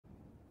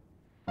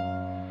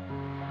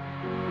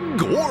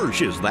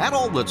Gorsh, is that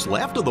all that's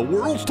left of the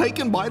worlds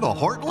taken by the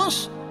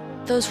Heartless?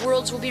 Those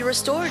worlds will be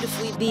restored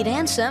if we beat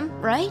Ansem,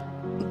 right?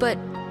 But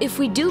if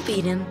we do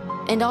beat him,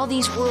 and all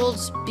these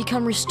worlds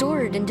become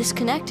restored and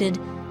disconnected,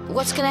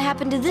 what's gonna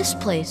happen to this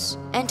place,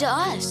 and to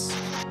us?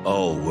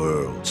 All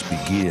worlds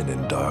begin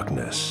in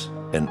darkness,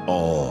 and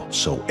all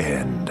so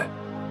end.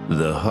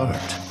 The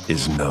heart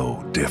is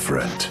no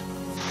different.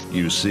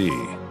 You see,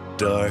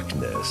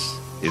 darkness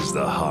is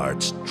the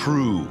heart's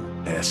true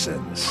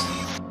essence.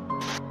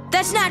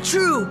 That's not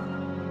true!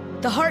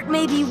 The heart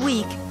may be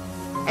weak,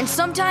 and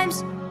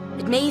sometimes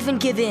it may even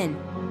give in.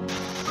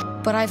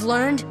 But I've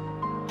learned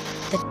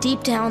that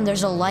deep down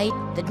there's a light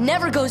that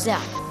never goes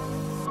out.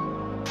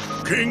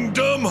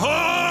 Kingdom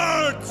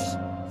Hearts!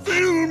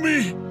 Fill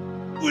me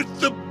with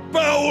the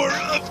power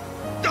of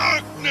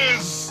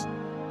darkness!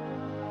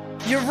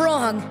 You're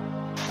wrong.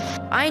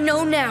 I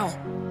know now,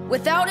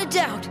 without a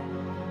doubt.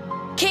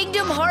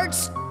 Kingdom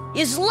Hearts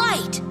is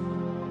light!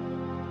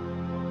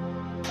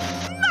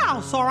 Now,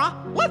 Sora,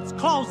 let's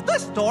close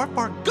this door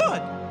for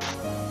good.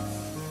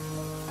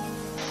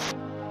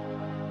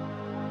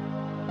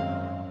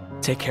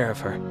 Take care of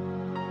her.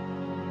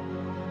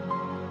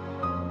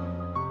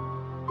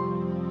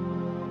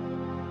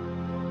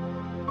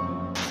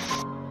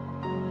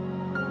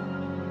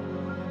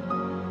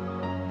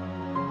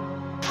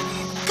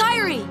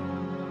 Kairi!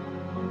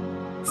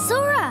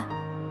 Sora!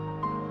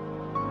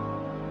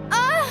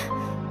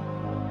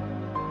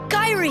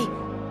 Kairi!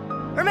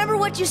 Remember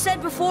what you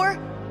said before?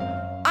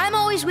 I'm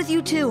always with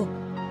you too.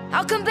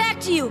 I'll come back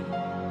to you.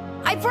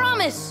 I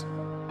promise!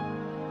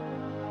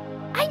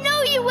 I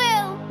know you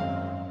will!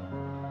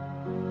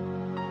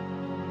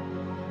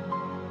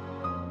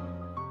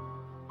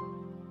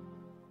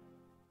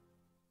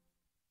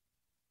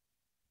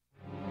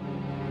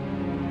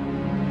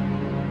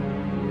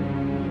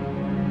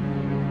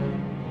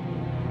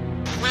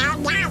 Now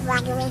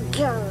what do we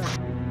do?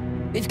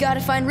 We've got to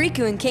find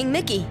Riku and King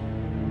Mickey.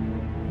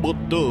 But,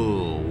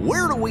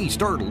 where do we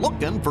start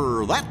looking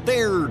for that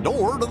there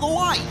door to the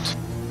light?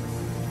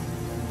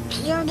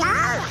 You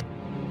know?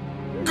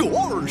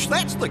 Gorsh,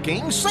 that's the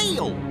king's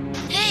seal!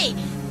 Hey,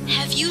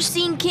 have you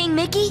seen King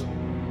Mickey?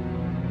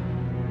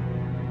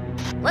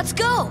 Let's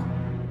go!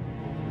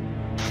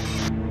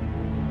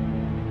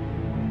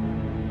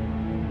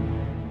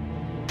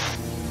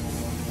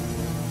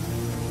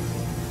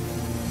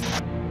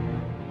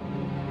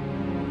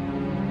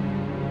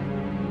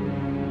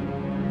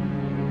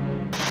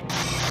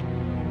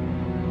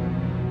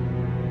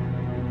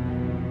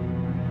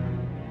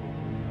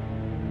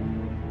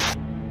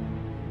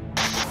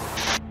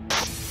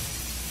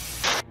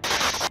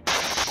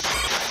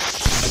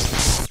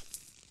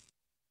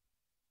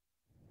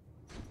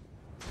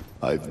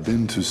 I've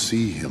been to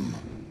see him.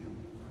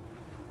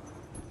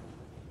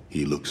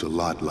 He looks a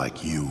lot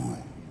like you.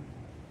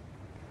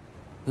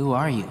 Who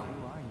are you?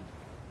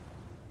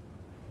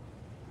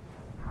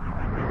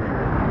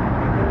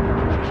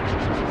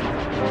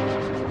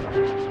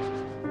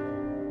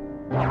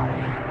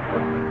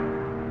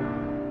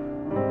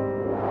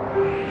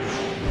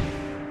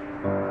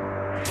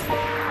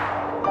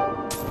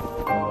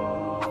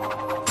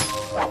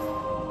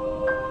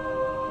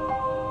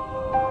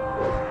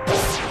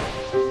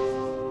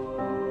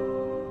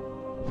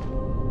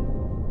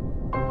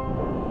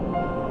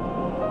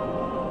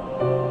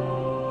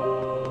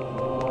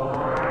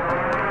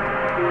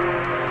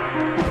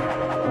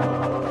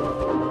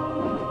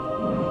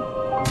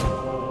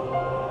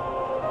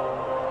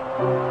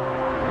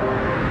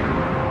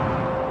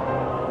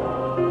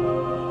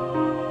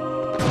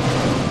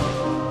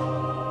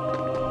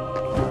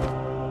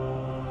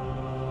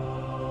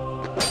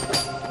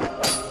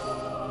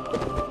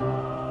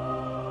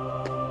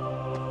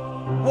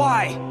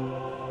 Why?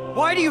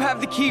 Why do you have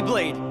the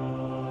Keyblade?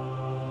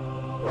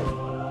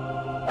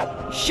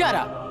 Shut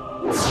up!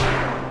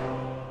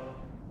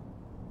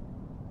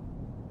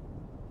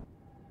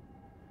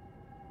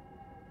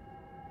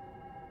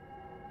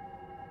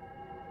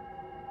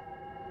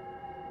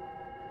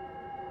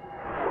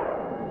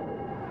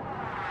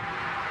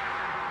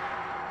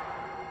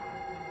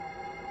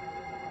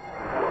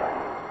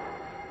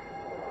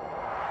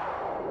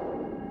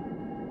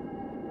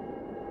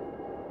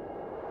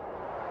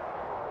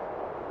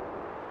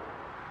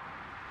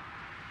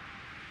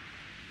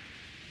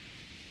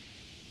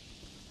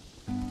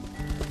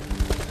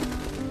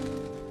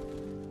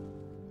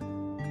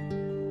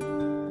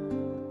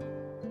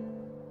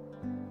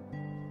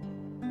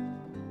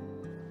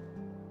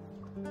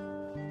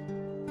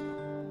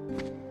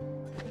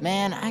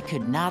 Man, I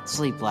could not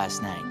sleep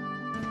last night.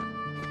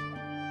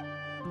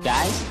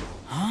 Guys?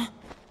 Huh?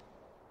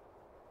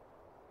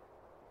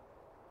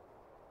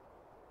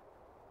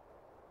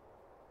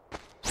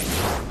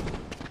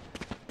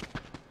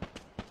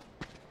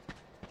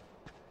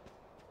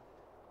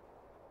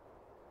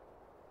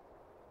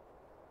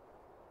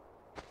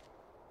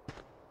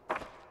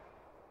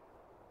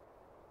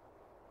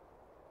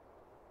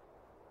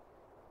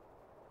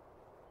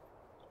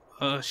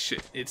 Oh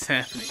shit, it's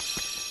happening.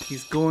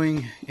 He's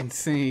going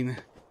insane.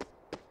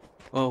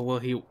 Oh, well,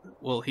 he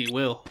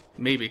will.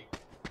 Maybe.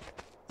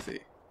 Let's see.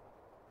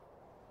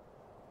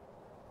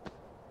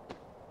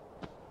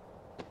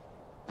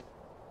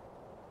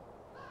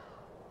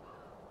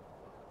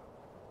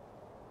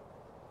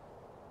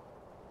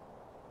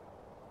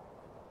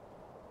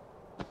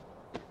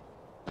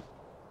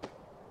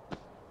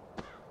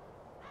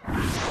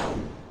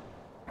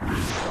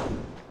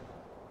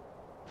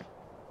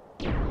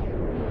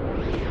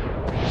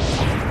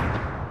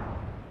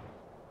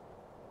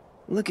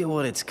 Look at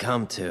what it's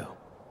come to.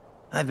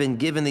 I've been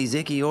given these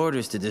icky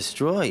orders to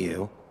destroy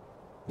you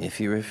if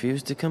you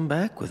refuse to come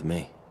back with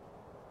me.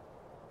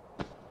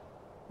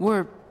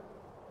 We're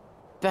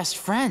best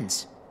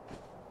friends,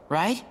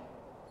 right?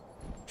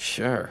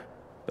 Sure,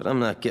 but I'm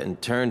not getting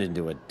turned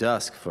into a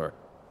dusk for...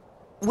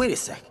 Wait a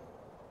sec.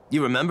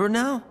 You remember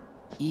now?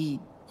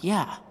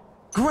 Yeah.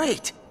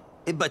 Great!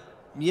 But,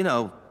 you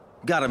know,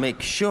 gotta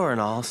make sure and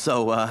all,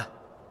 so,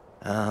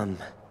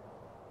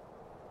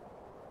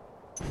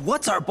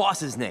 what's our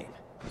boss's name?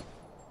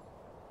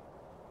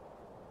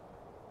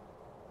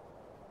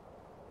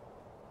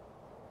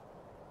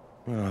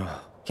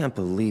 Oh, can't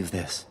believe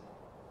this.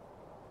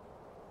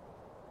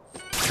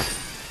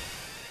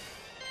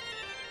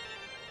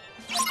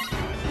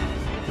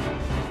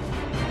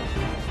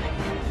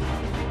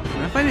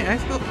 Am I fighting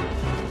Axel?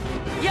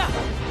 Yeah.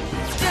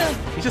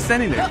 He's just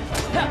standing there.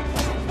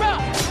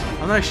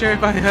 I'm not sure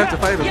if I have to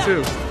fight him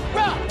too.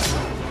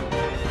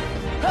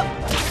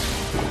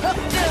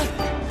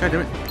 God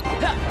damn it.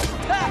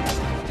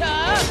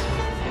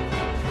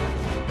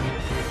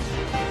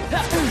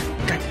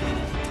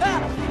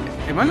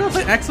 Am I gonna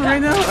play Axel right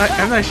now?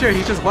 I'm not sure,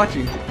 he's just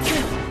watching.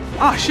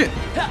 Ah, shit!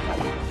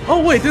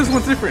 Oh wait, this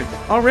one's different.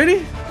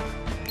 Already?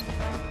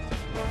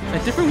 A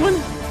different one?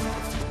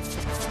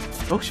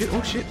 Oh shit,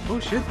 oh shit, oh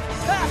shit.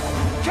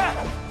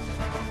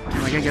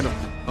 I can't get him.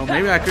 Oh,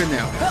 maybe I could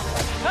now.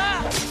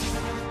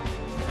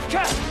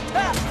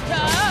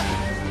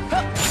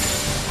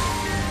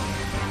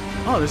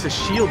 Oh, there's a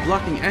shield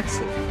blocking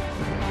Axel.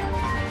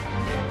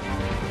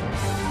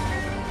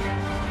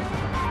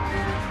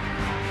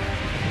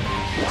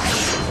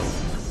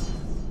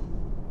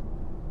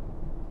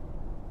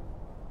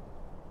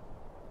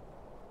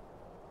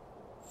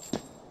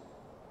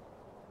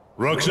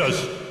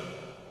 Roxas,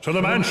 to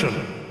the mansion.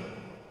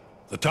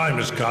 The time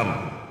has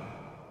come.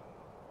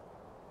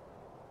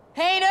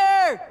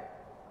 Hayner!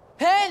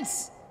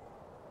 Pence!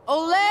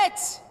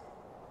 Olette!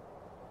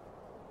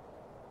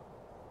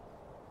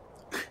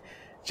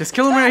 Just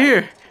kill him right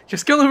here.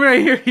 Just kill him right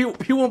here.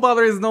 He won't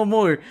bother us no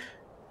more.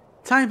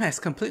 Time has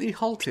completely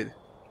halted.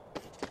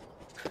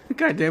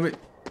 God damn it.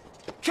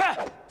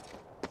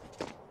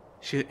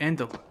 Should end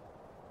him.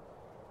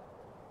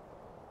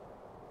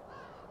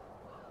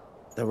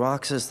 The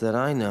Roxas that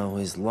I know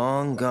is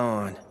long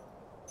gone.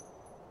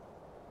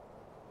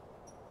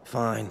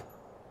 Fine.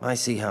 I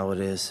see how it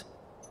is.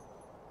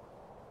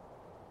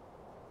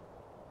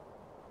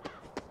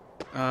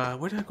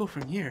 Where do I go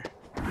from here?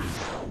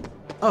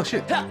 Oh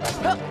shit. I'm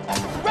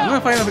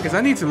gonna find out because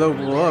I need to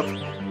level up.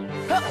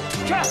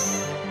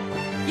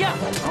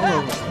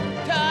 Oh.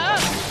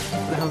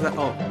 What the hell's that?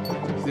 Oh,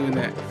 he's doing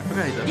that. I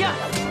forgot he does.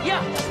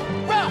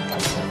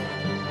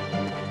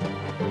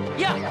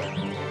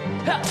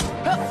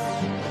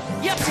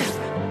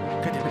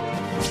 God damn it.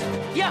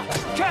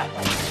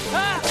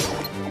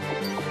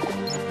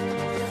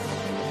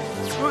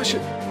 Oh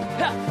shit.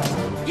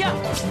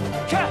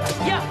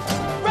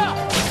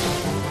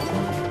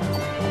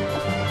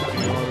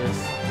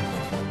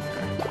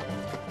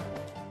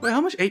 Wait, how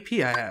much AP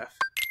I have?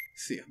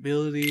 Let's see,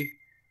 ability.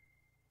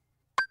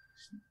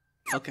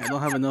 Okay, I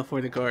don't have enough for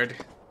the guard.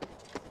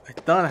 I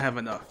thought I have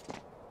enough.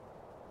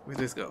 Where'd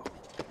this go?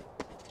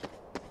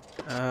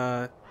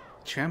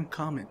 Tram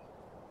Common.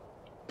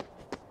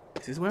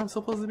 Is this where I'm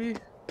supposed to be?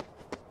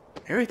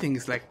 Everything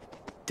is like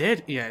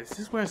dead. Yeah, this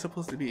is where I'm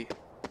supposed to be.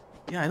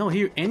 Yeah, I don't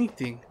hear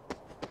anything.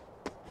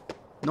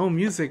 No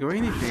music or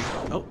anything.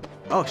 Oh,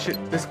 oh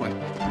shit, this one.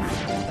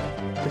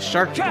 The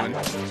shark one.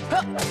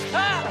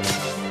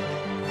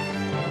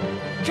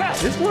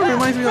 This one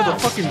reminds me of the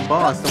fucking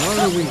boss, the one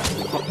that we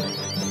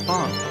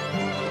fought.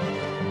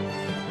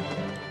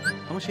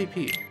 How much AP?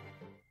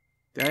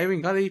 Did I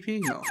even got AP?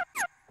 No.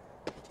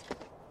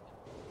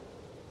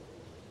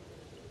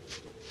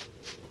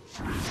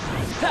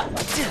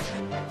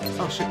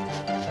 Oh shit.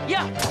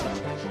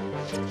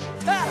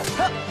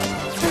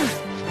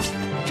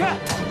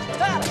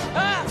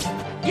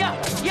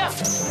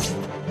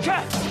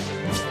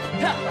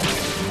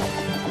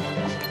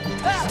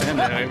 Stand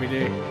there every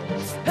day.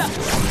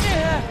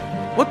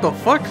 What the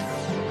fuck?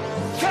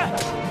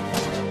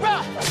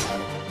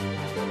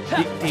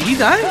 Did he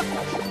die?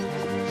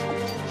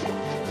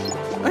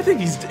 I think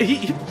he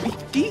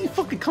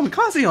fucking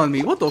kamikaze on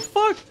me. What the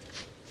fuck?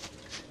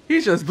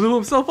 He just blew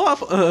himself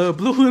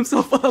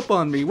up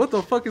on me. What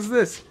the fuck is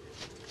this?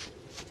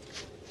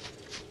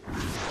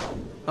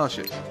 Oh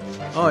shit.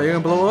 Oh, you're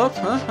gonna blow up?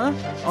 Huh?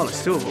 Oh,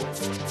 there's two of them.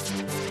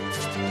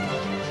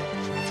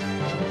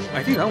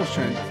 I think I was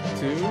trying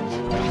to...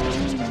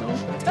 No.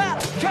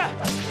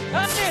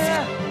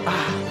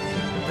 Ah.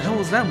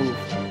 that move?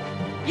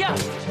 Yeah.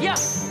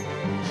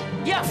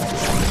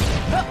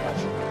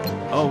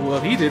 Oh, well,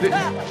 he did it.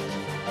 I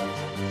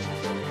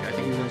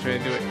think he's gonna try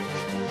to do it.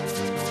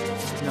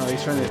 No,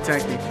 he's trying to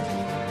attack me.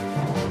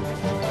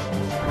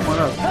 Come on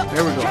up.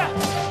 There we go.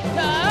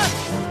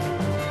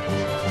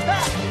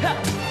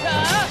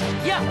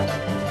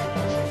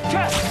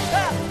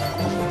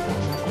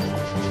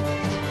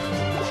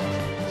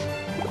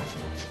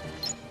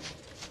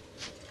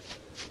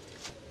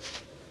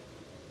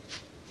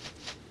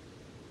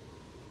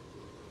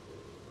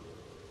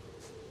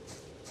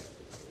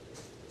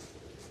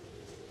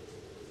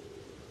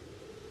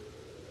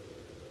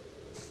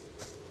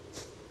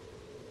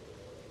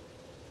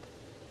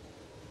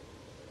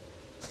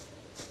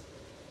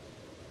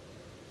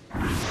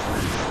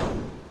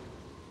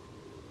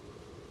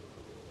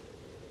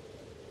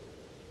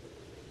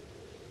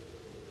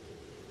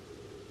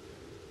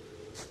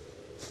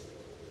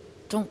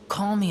 Don't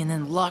call me and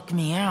then lock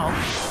me out.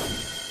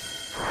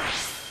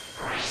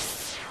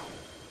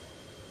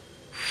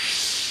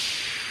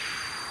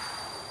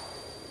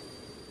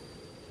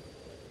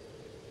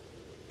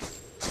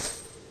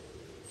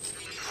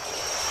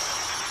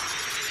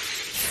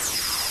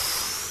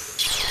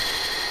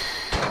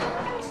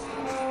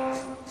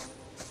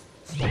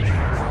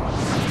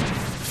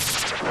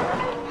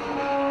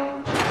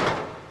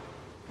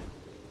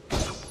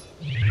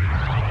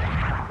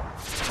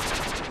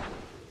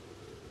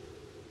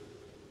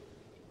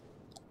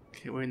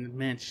 Okay, we're in the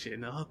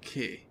mansion.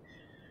 Okay.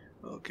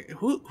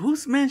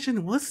 Whose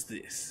mansion was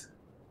this?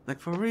 Like,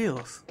 for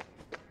reals?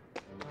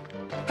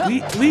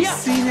 We've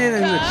seen it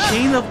in the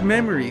chain of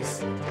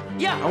memories. I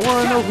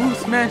want to know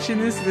whose mansion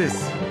is this.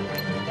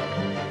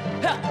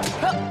 Get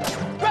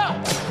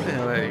the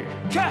hell out of here.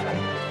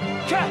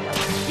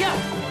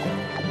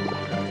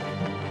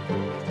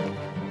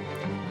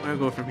 Where do I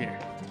go from here?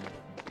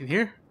 In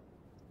here?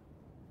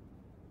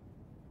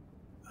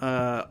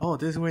 Oh,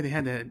 this is where they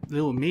had that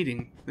little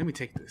meeting. Let me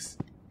take this.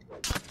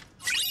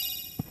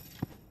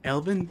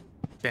 Elven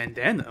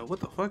bandana? What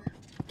the fuck?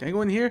 Can I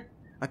go in here?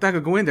 I thought I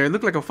could go in there. It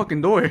looked like a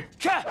fucking door.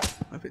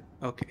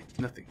 Okay,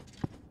 nothing.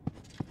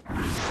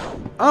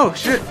 Oh,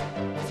 shit!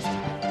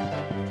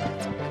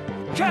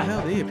 Where the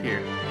hell did they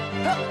appear?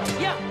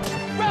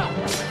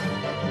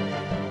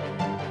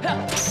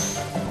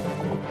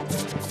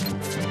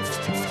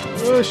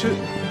 Oh, shit.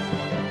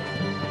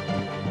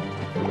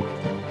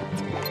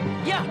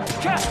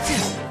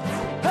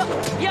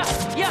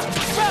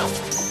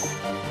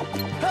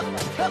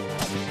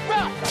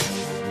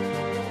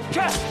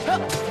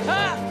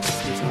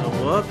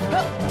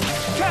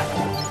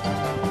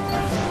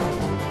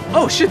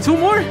 Oh shit, two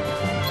more?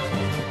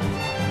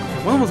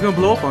 One was gonna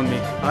blow up on me.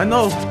 I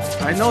know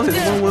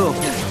this one will.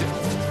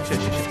 Shit.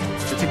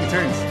 They're taking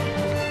turns.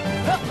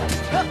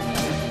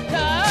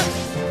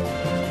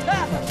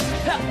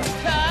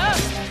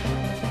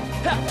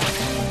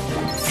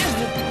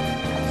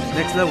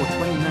 Next level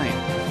 29.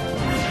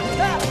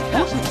 How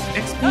much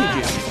XP you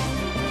give me?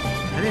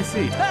 I didn't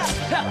see.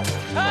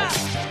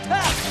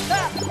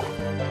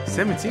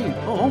 17.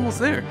 Oh, almost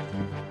there.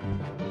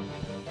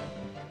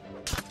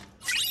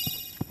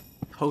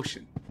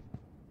 Potion.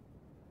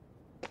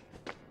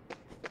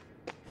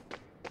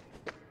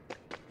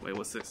 Wait,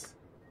 what's this?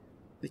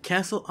 The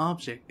castle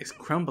object is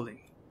crumbling.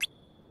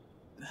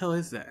 The hell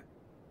is that?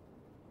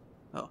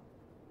 Oh.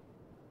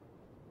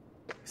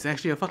 It's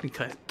actually a fucking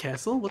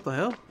castle? What the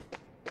hell?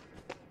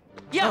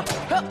 Yeah.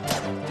 Oh.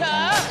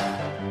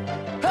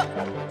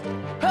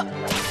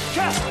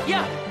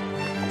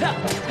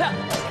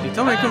 You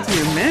tell me I come to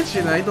your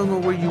mansion, I don't know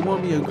where you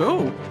want me to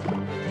go.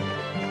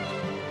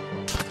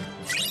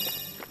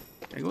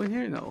 Can I go in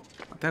here? No.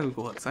 I thought I would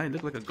go outside. It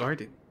looked like a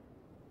garden.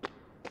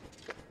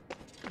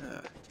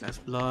 That's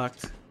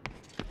blocked.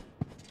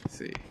 Let's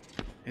see.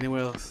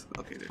 Anywhere else?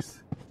 Okay, there's...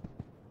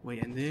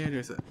 Wait, and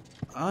there's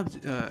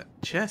a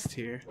chest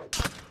here.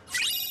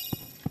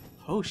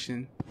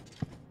 Potion.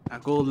 I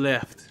go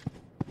left.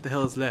 What the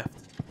hell is left?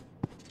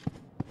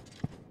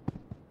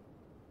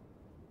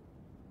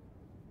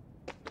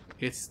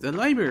 It's the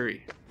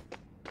library.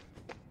 What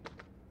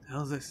the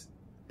hell is this?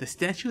 The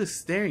statue is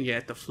staring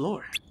at the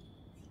floor.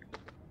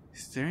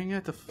 Staring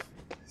at the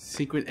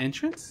secret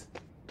entrance?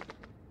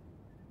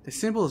 The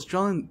symbol is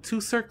drawn in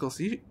 2 circles.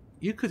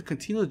 You could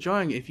continue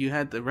drawing if you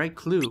had the right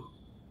clue.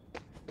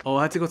 Oh,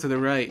 I have to go to the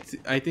right.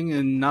 I think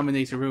in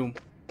nominator room.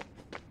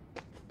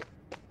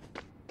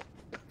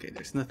 Okay,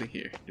 there's nothing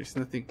here. There's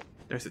nothing.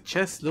 There's a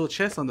chest, little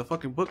chest on the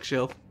fucking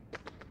bookshelf.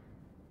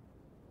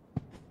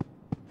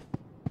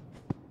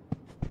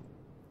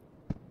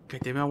 Okay,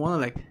 damn it, I wanna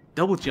like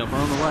double jump. I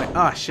don't know why.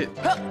 Ah, shit.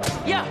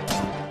 Yeah.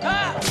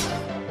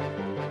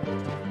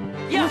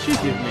 What did you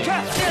give me?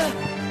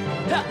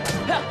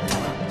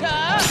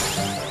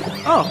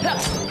 Oh,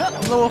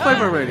 I'm level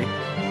 5 already.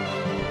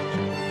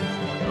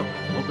 Oh,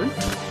 open.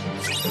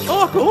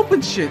 Oh, I could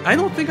open shit. I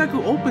don't think I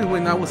could open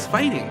when I was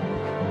fighting.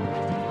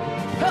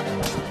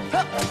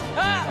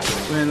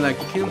 When like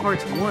Kingdom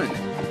Hearts 1.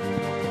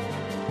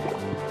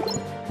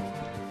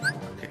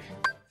 Okay.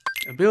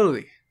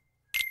 Ability.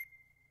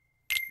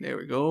 There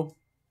we go.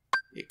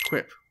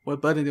 Equip.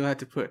 What button do I have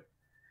to put?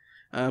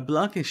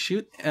 Block and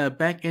shoot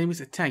back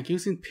enemies' attack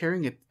using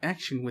pairing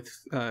action with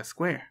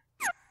square.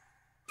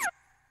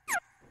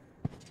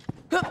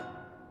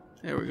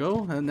 There we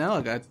go. And now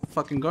I got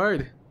fucking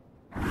guard.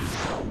 I'm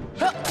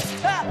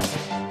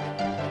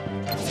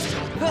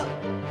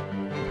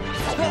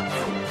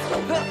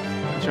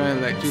trying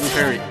to like do the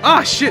parry.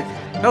 Ah, shit!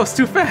 That was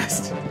too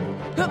fast.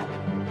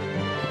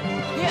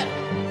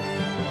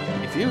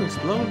 If you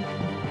explode.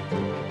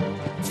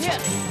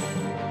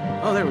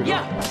 Oh, there we go.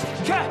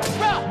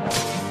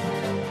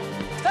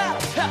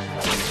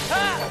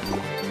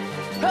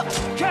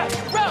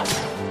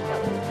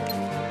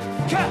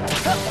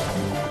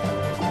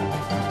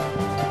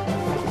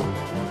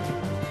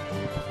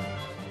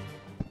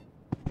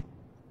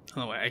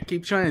 Oh, I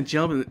keep trying to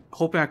jump and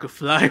hoping I could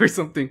fly or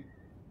something.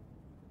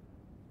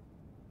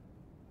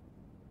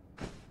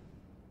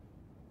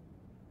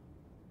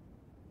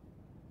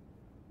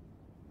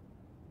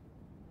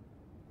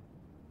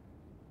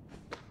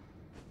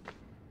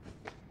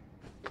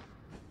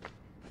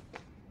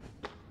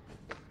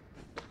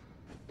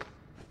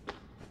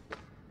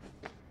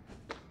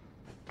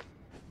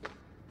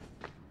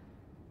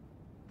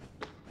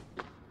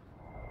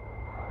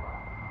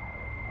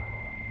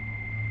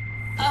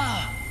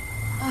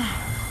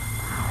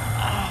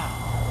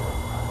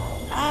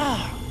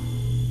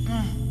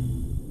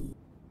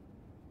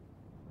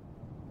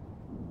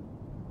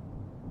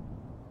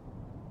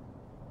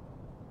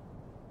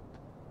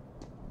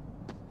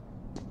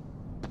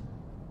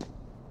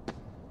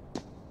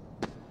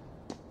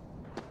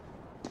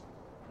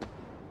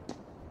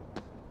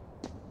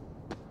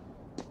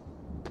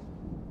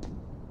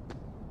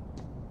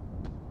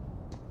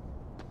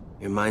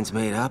 Your mind's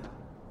made up?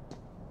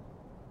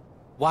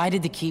 Why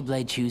did the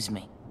Keyblade choose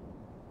me?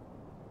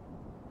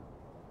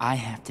 I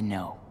have to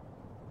know.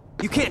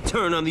 You can't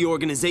turn on the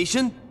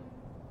organization!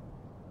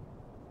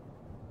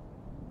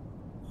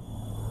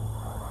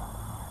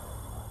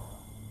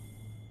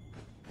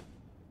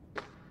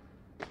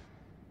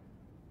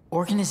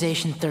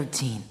 Organization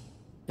 13.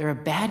 They're a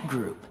bad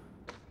group.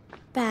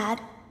 Bad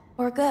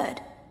or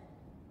good?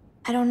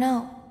 I don't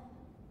know.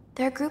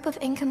 They're a group of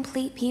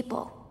incomplete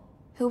people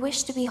who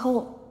wish to be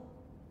whole.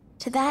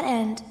 To that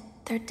end,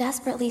 they're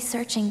desperately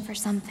searching for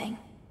something.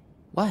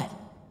 What?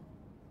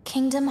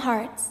 Kingdom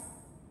Hearts.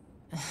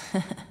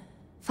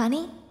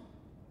 Funny?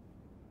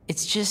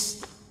 It's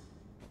just...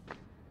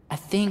 I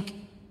think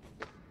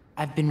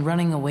I've been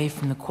running away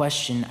from the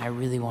question I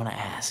really want to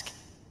ask.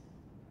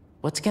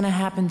 What's gonna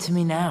happen to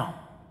me now?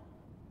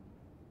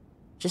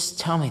 Just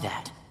tell me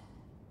that.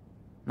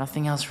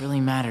 Nothing else really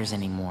matters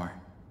anymore.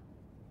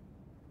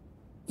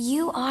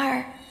 You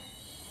are...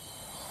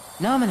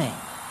 Nominate!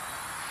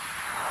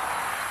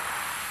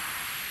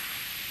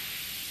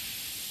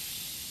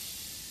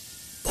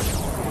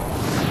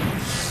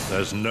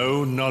 There's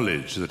no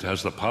knowledge that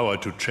has the power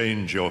to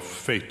change your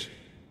fate.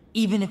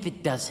 Even if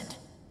it doesn't,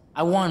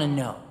 I want to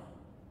know.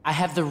 I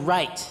have the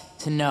right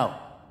to know.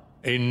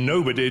 A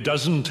nobody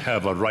doesn't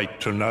have a right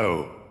to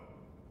know.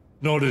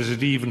 Nor does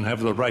it even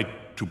have the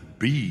right to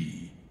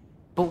be.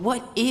 But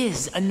what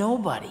is a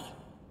nobody?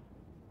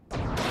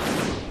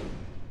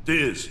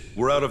 Diz,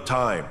 we're out of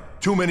time.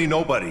 Too many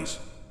nobodies.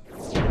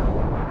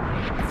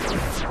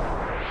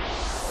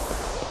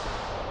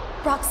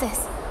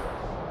 Roxas,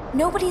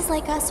 nobodies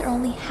like us are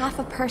only half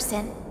a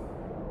person.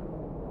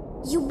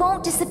 You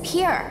won't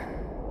disappear.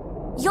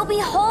 You'll be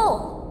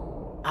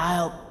whole.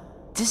 I'll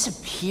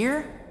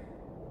disappear?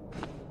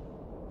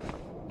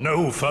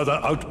 No further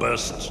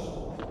outbursts.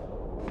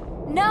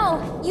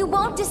 No, you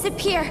won't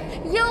disappear.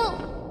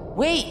 You'll...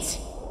 Wait!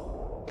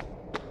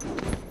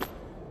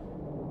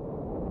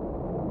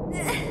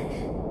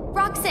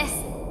 Roxas,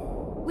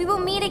 we will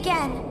meet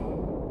again.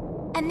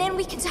 And then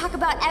we can talk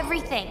about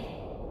everything.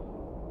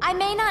 I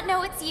may not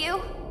know it's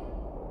you,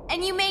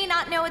 and you may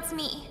not know it's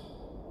me.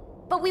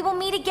 But we will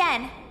meet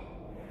again.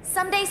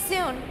 Someday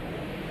soon.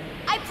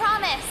 I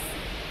promise.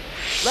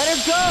 Let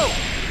her go!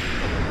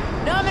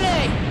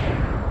 Nominate!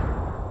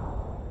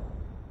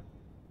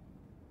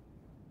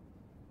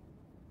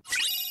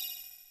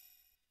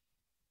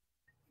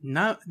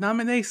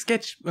 Nominate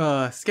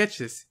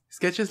sketches.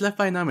 Sketches left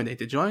by Nominate.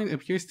 The drawing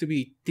appears to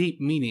be deep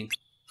meaning.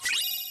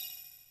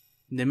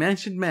 The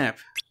mansion map.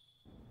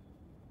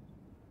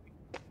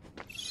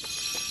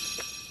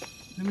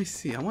 Let me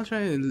see. I want to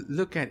try to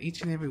look at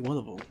each and every one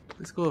of them.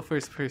 Let's go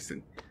first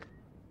person.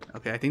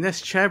 Okay, I think that's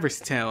Traverse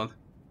Town,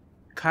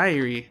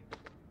 Kairi,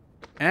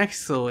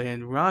 Axel,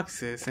 and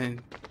Roxas,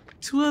 and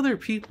two other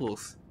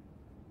peoples.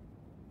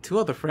 Two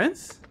other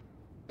friends?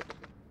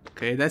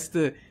 Okay, that's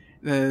the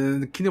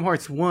Kingdom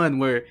Hearts 1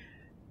 where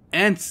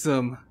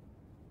Ansem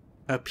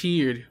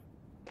appeared.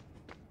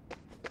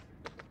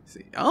 Let's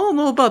see, I don't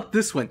know about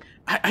this one.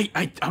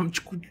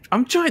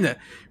 I'm trying to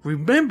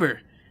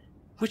remember.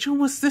 Which one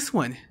was this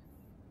one?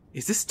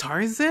 Is this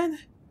Tarzan?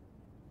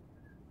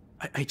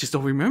 I just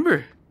don't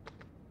remember.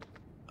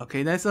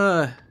 Okay, that's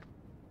the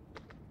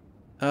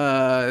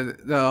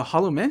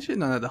Hollow Mansion?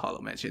 No, not the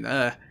Hollow Mansion.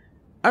 I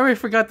already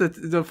forgot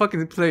the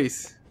fucking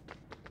place.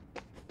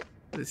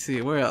 Let's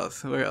see, where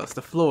else? Where else?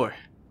 The floor.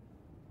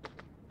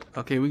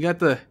 Okay, we got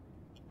the...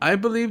 I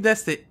believe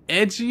that's the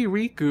edgy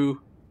Riku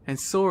and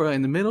Sora.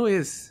 In the middle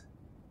is...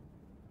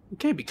 It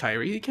can't be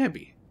Kairi, it can't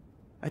be.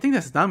 I think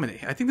that's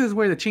Naminé. I think this is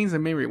where the Chains of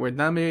Memory, where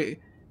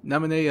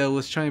Naminé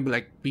was trying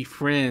to be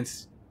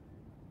friends.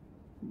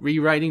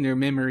 Rewriting their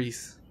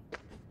memories.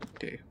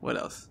 Okay, what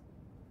else?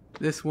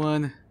 This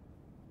one...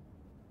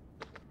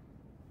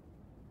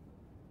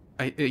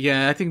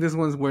 yeah, I think this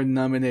one's where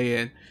Naminé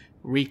and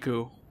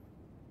Riku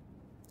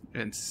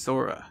and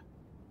Sora,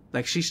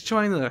 like, she's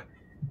trying to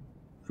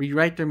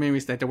rewrite their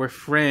memories that they were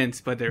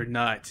friends, but they're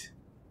not.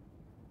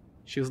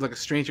 She was like a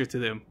stranger to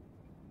them.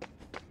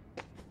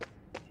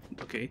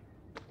 Okay,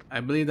 I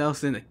believe that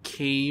was in a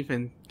cave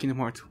in Kingdom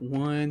Hearts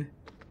 1.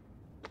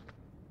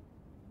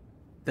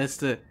 That's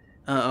the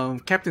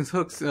Captain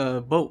Hook's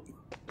boat.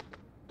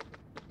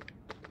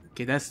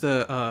 Okay, that's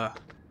the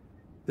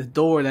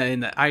door that in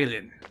the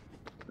island.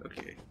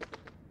 Okay.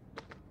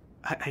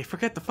 I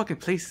forgot the fucking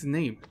place's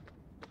name.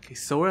 Okay,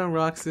 Sora and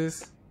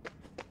Roxas.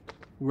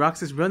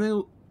 Roxas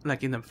running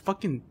like in a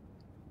fucking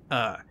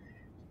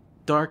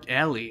dark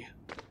alley.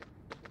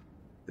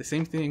 The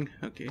same thing.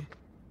 Okay.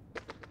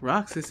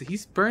 Roxas,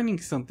 he's burning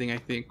something, I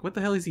think. What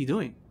the hell is he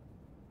doing?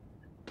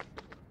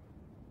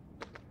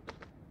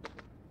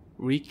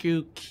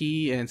 Riku,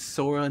 Key, and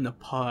Sora in the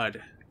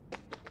pod.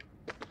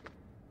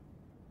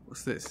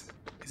 What's this?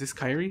 Is this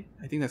Kairi?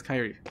 I think that's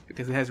Kairi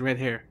because it has red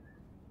hair.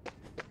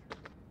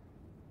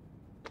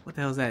 What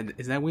the hell is that?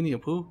 Is that Winnie the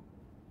Pooh?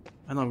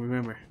 I don't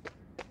remember.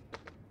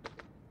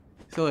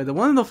 So the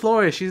one on the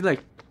floor, she's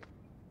like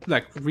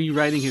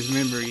rewriting his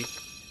memory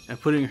and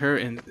putting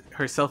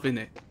herself in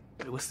it.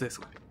 Wait, what's this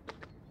one?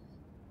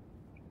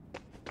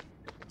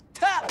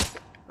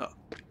 Oh,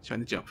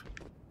 trying to jump.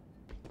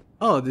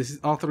 Oh, this is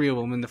all three of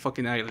them in the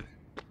fucking island.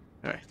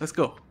 All right, let's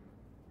go.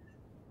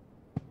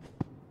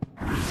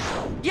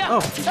 Oh,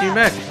 he came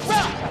back.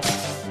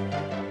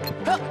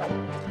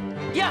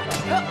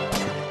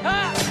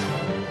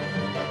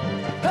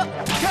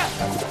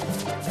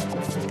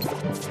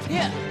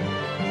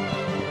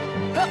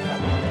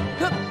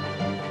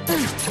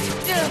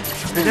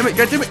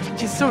 God damn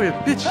it! You sorry,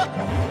 bitch!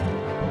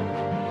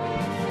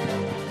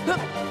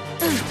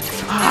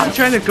 Ah, I'm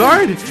trying to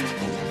guard!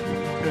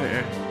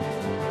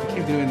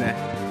 Keep doing that.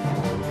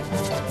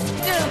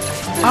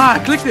 Ah, I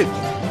clicked it!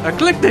 I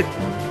clicked it!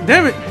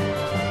 Damn it!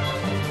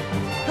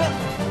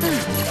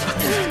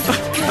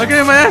 I'm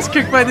getting my ass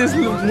kicked by this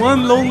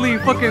one lonely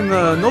fucking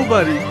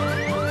nobody.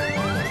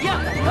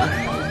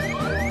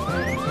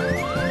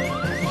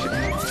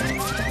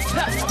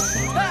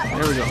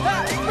 There we go.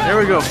 There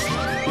we go.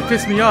 You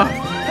pissed me off.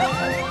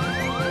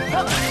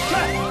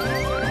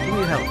 Give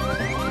me health.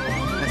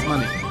 That's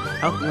money.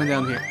 Health went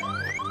down here.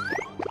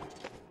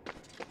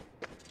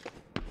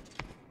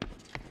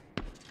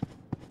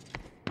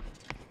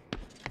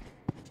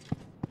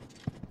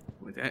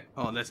 With that?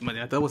 Oh, that's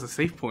money. I thought it was a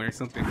save point or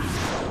something.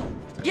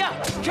 Yeah.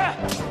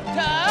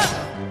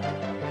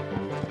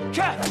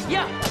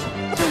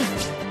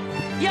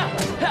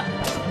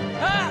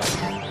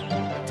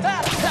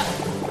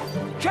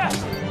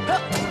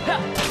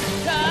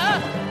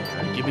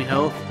 Give me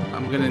health.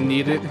 I'm gonna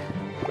need it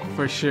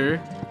for sure.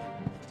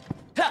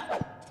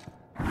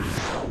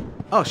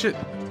 Oh shit!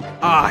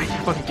 Ah, you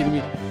fucking kidding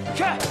me?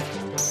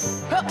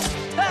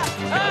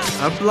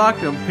 I blocked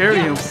him, parry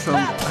him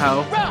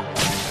somehow.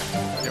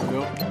 There we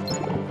go.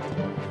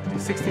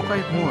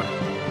 65 more.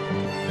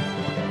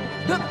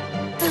 God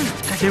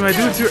damn, I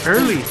do it too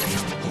early.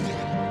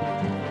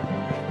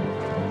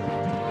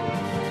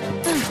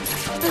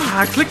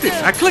 Ah, I clicked it!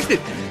 I clicked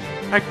it!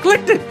 I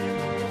clicked it!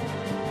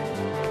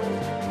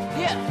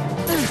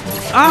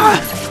 Ah!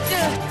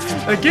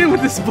 Again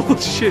with this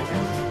bullshit.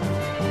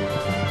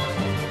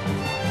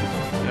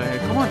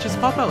 Come on, just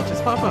pop out.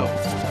 Just pop out.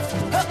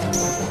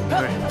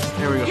 Alright,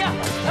 there we go.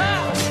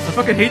 I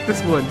fucking hate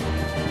this one.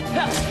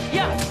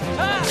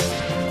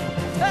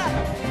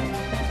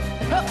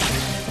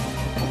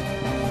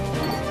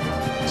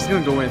 I'm just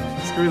gonna go in.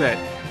 Screw that.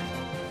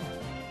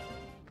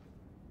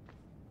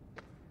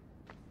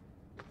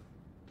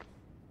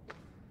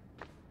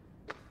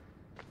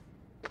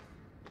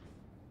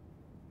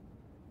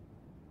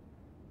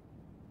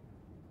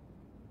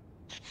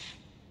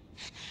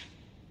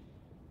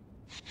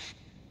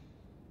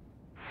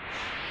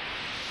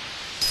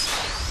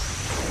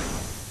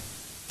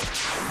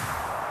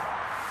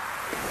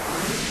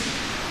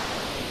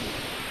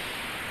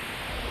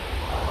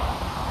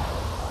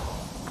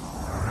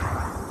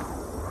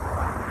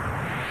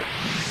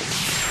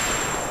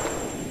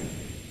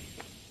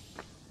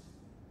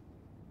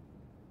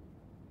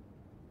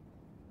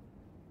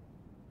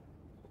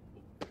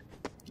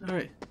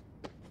 Alright.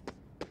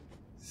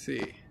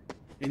 See.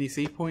 Any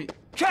save point?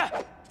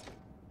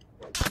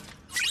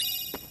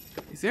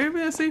 Is there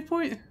even a save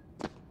point?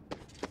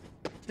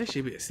 There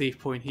should be a save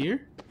point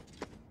here.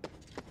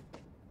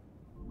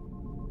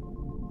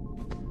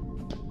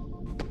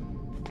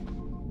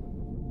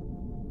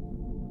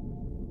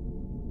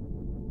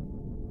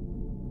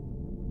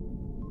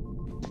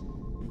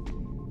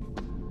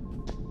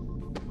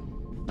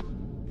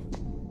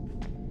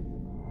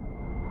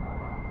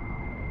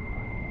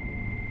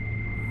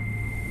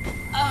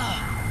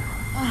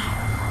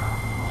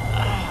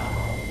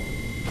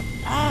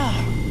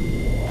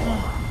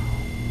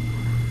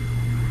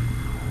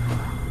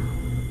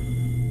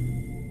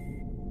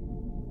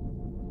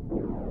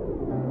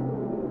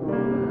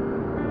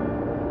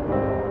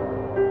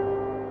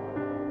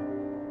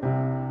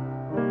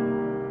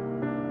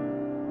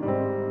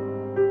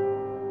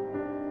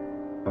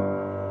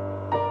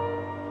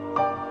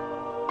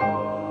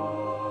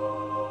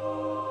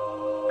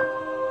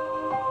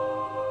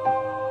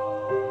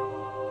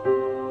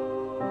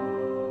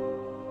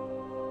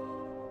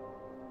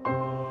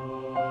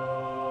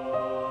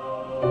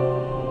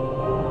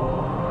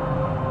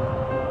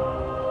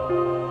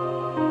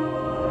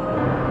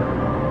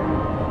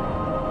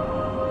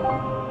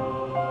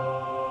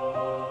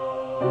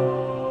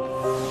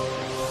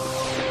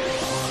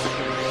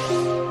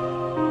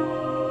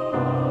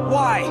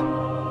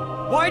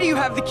 do you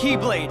have the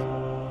Keyblade?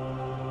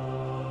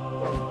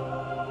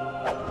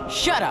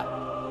 Shut up!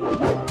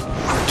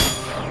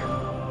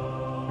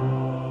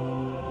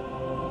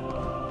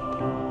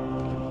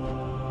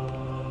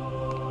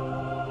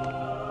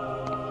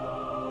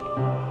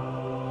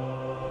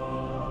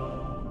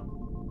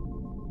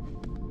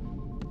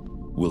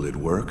 Will it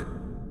work?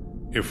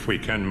 If we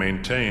can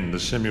maintain the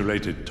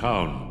simulated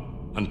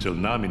town until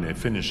Namine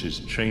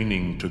finishes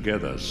chaining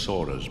together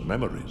Sora's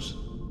memories.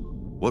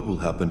 What will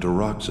happen to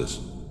Roxas?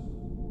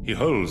 He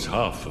holds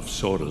half of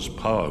Sora's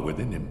power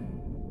within him.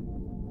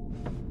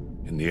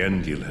 In the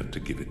end, he'll have to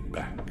give it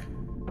back.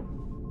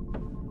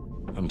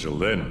 Until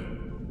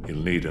then,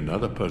 he'll need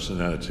another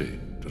personality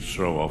to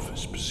throw off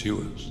his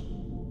pursuers.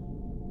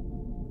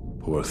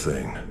 Poor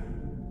thing.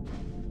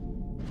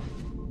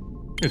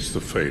 It's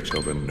the fate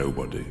of a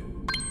nobody.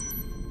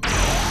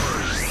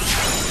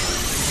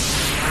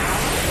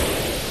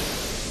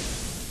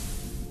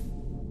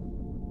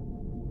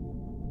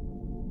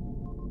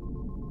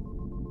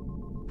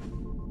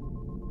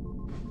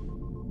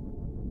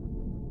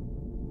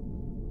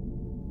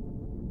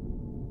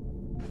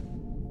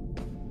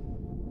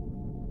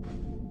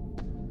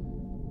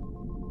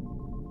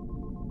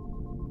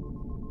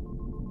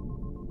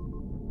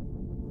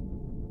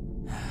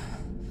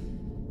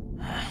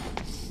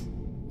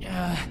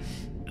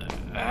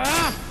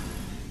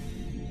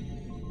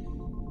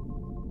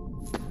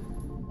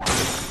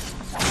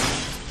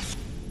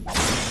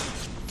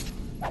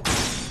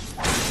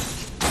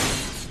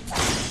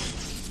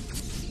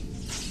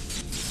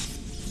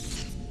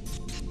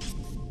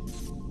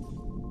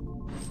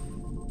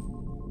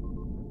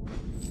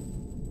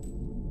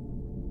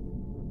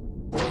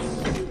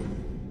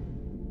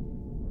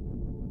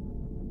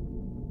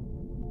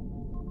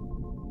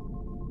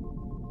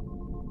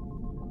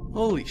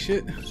 Holy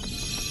shit.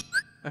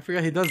 I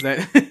forgot he does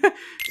that.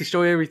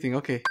 Destroy everything.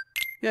 Okay.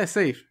 Yeah,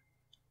 save.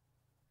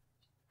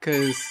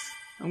 Cause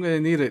I'm gonna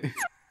need it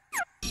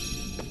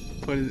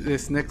for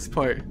this next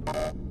part.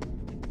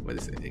 What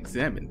is it?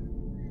 Examine.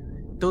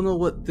 Don't know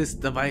what this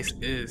device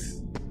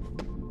is.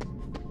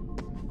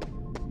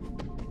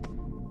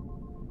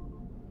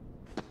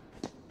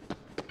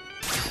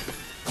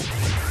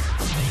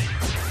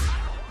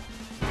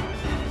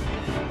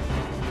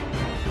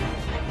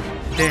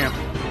 Damn.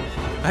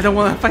 I don't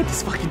want to fight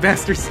these fucking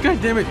bastards. God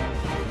damn it.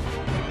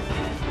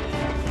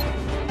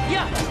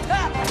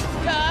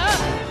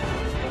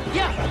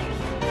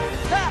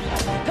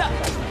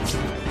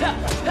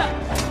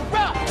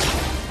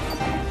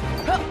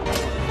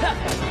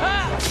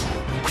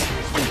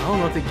 I don't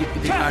know if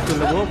I could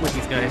level up with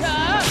these guys.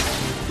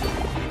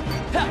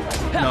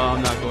 No,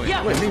 I'm not going.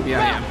 Wait, maybe I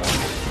am.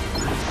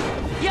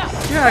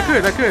 Yeah, I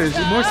could. It's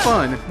more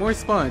fun. More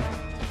fun.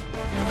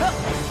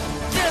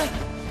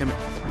 Damn it.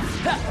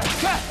 I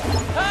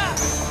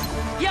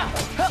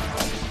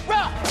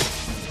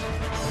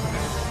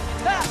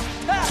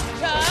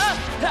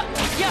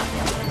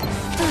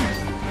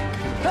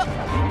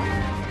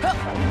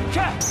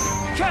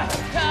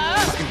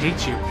fucking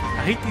hate you. I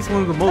hate these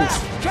ones the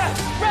most.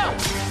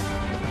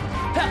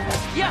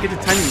 Get the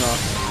timing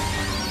off.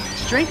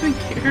 Strength and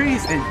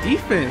carries and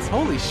defense.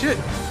 Holy shit.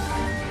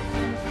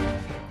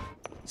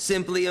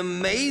 Simply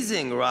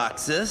amazing,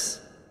 Roxas.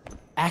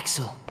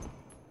 Axel.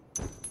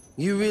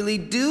 You really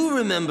do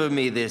remember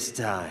me this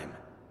time.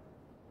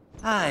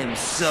 I'm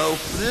so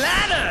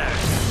flattered!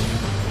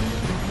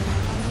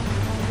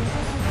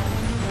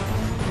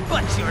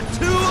 But you're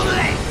too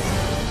late!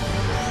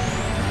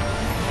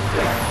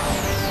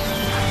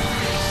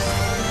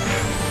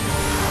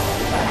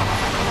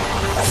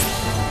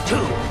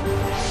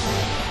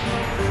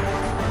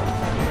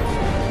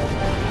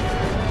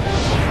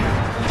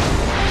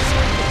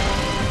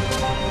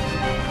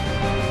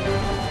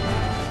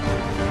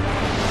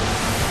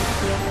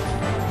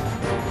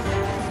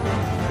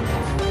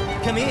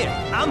 Come here,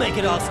 I'll make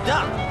it all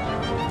stop.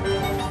 Burn,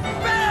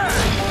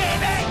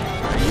 baby!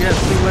 You have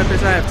 2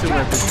 weapons, I have 2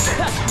 weapons.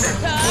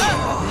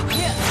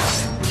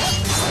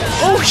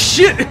 Oh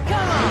shit!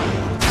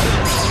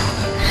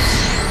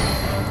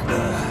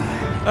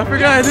 I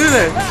forgot I do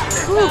that.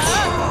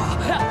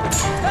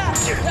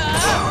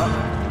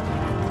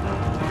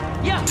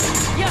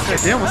 God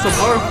damn, what's so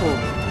powerful?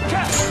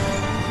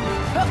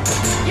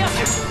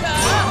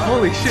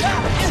 Holy shit!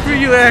 Screw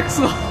you,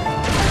 Axel!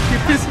 You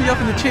pissed me off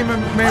in the chamber of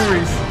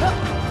memories.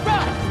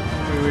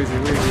 Where is he?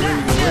 Where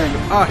you go?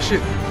 Ah,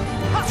 shit.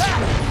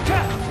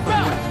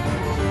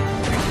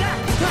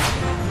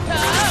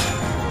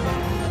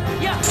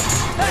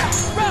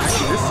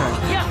 Actually, this time.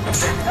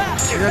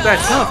 You're not that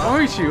tough,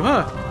 aren't you,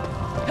 huh?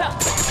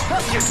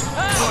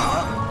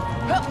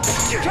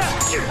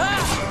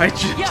 I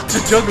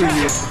just juggle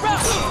you.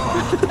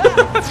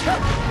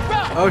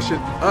 Oh shit.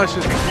 Oh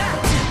shit.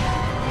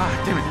 Ah,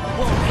 damn it.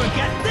 Won't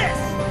forget this.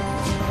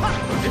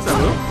 Yes, I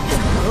will.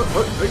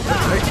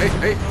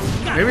 Hey.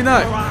 Maybe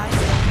not. What's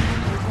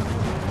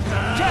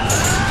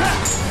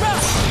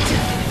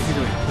he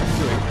doing?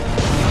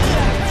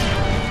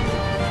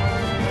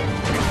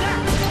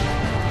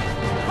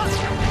 What's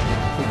he doing?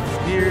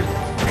 Speared.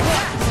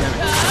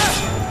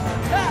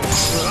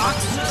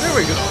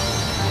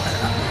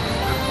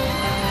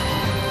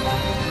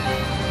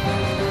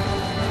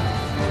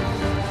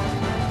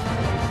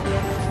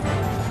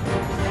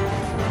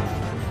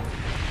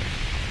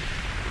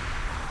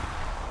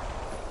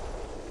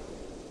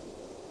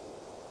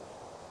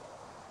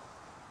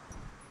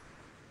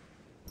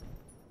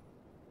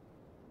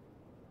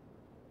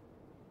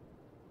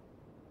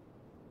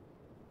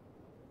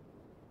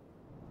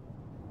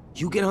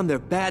 You get on their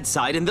bad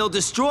side and they'll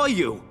destroy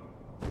you!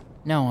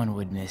 No one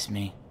would miss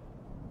me.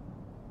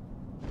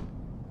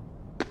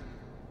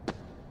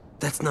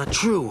 That's not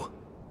true.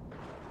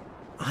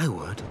 I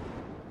would.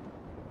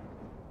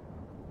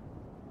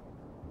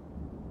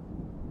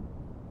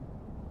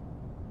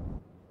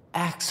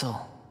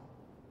 Axel.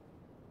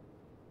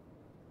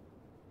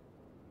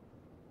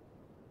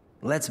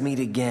 Let's meet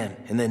again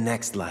in the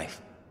next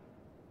life.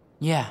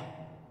 Yeah,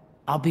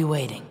 I'll be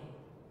waiting.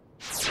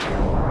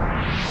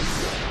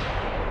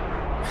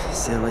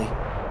 Silly.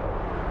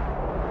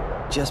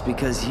 Just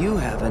because you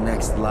have a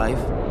next life.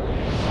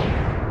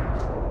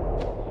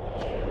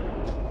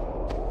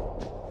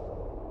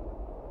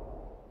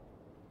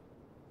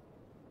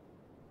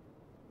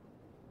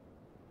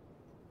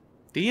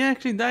 Did he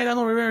actually die? I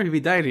don't remember if he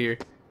died here.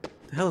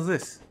 The hell is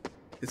this? Is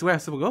this where I'm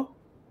supposed to go?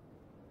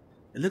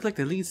 It looked like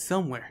they lead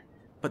somewhere,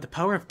 but the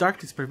power of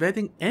darkness is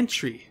preventing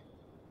entry.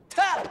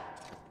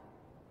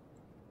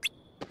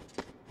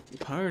 The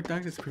power of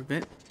darkness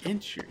prevent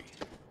entry.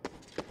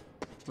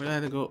 Where do I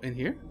have to go? In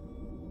here?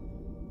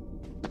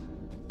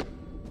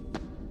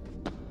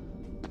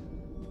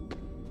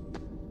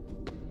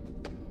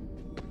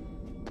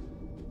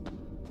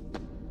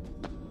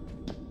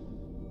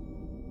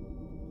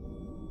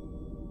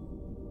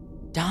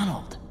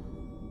 Donald.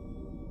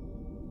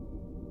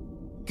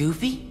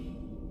 Goofy?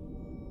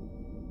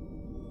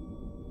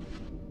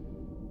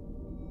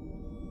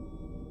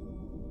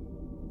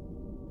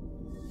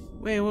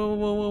 Wait,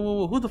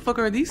 whoa. Who the fuck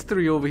are these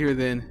three over here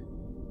then?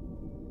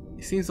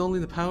 It seems only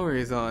the power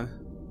is on.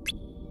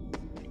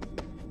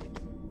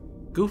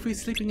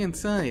 Goofy's sleeping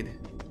inside.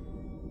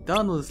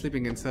 Donald is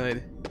sleeping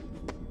inside.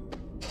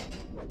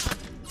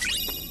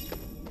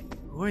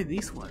 Who are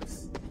these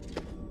ones?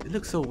 They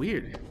look so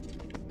weird.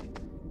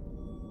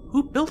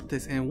 Who built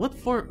this and what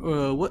for?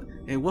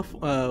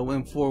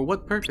 And for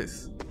what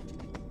purpose?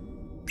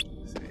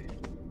 Let's see.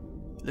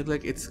 Look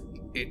like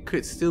it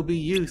could still be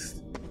used.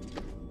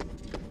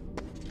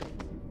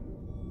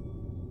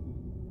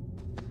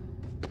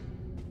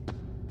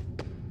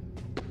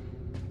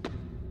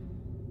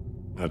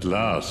 At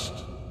last,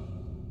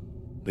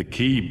 the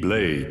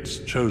Keyblade's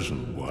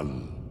chosen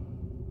one.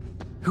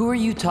 Who are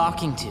you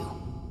talking to?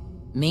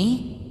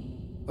 Me?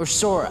 Or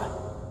Sora?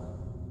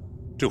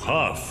 To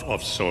half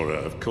of Sora,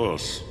 of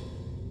course.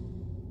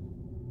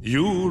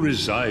 You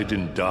reside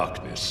in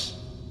darkness.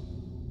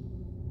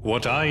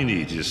 What I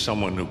need is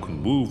someone who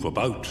can move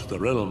about the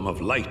realm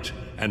of light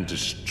and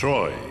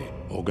destroy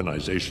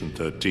Organization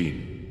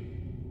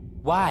 13.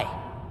 Why?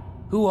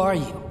 Who are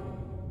you?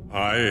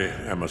 I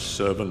am a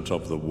servant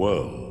of the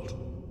world.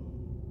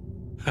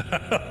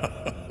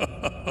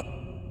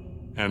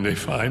 And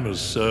if I'm a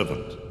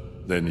servant,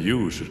 then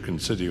you should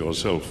consider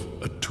yourself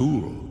a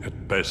tool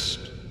at best.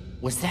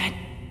 Was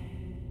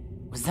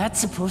that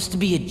supposed to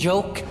be a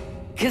joke?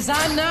 'Cause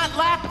I'm not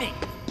laughing!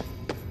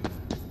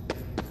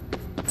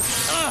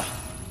 Ugh.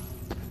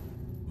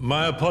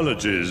 My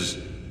apologies.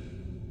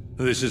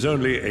 This is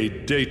only a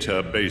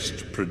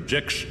data-based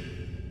projection.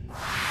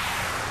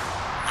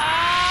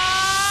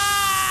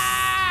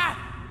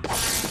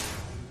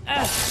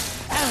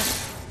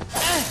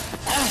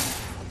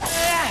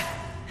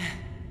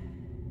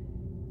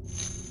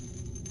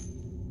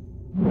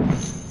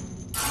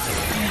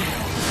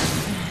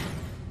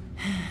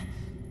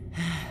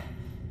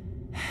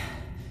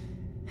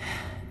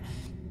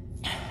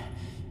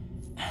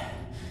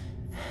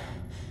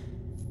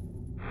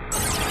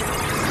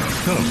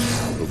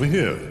 Come, over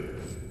here.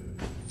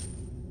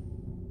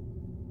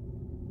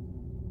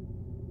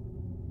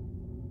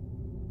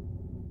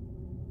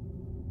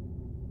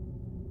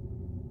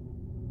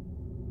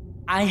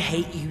 I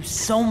hate you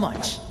so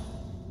much.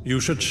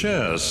 You should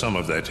share some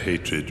of that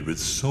hatred with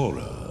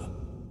Sora.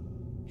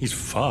 He's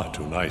far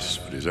too nice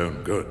for his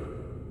own good.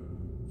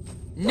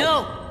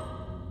 No!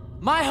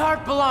 My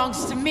heart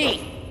belongs to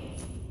me!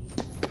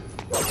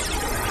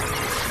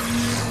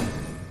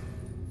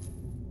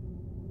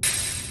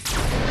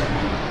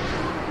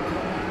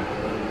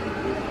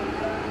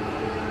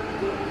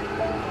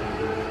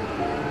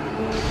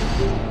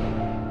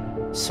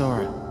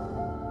 Sora.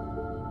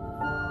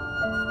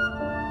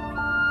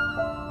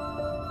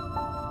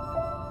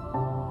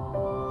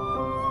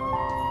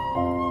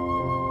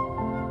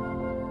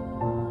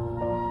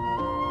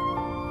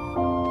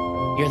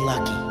 You're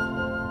lucky.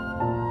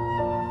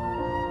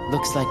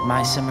 Looks like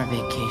my summer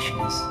vacation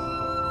is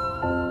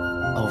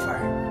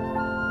over.